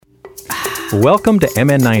Welcome to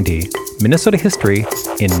MN90, Minnesota History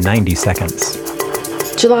in 90 seconds.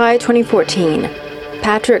 July 2014.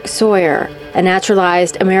 Patrick Sawyer, a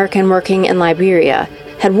naturalized American working in Liberia,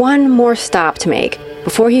 had one more stop to make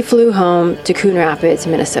before he flew home to Coon Rapids,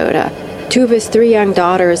 Minnesota. Two of his three young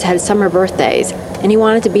daughters had summer birthdays, and he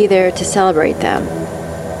wanted to be there to celebrate them.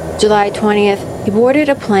 July 20th, he boarded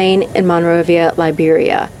a plane in Monrovia,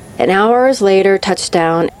 Liberia, and hours later touched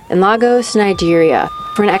down in Lagos, Nigeria,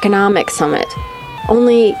 for an economic summit.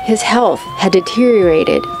 Only his health had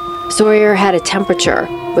deteriorated. Sawyer had a temperature,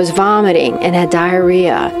 was vomiting, and had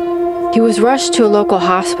diarrhea. He was rushed to a local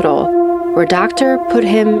hospital, where a doctor put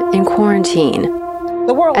him in quarantine.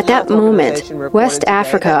 At that moment, West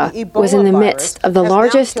Africa was in the midst of the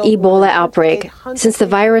largest Ebola outbreak since the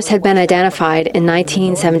virus had been identified in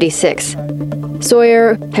 1976.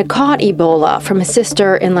 Sawyer had caught Ebola from his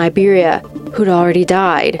sister in Liberia, who'd already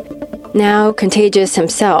died. Now contagious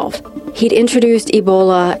himself, he'd introduced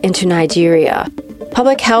Ebola into Nigeria.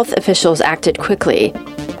 Public health officials acted quickly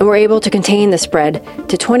and were able to contain the spread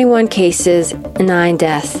to 21 cases and 9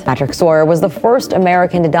 deaths. Patrick Sawyer was the first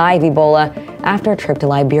American to die of Ebola after a trip to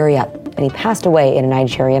Liberia, and he passed away in a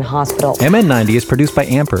Nigerian hospital. MN90 is produced by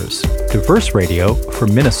Ampers, diverse radio for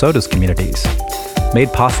Minnesota's communities.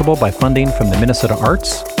 Made possible by funding from the Minnesota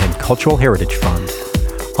Arts and Cultural Heritage Fund.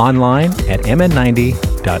 Online at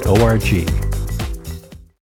mn90.org.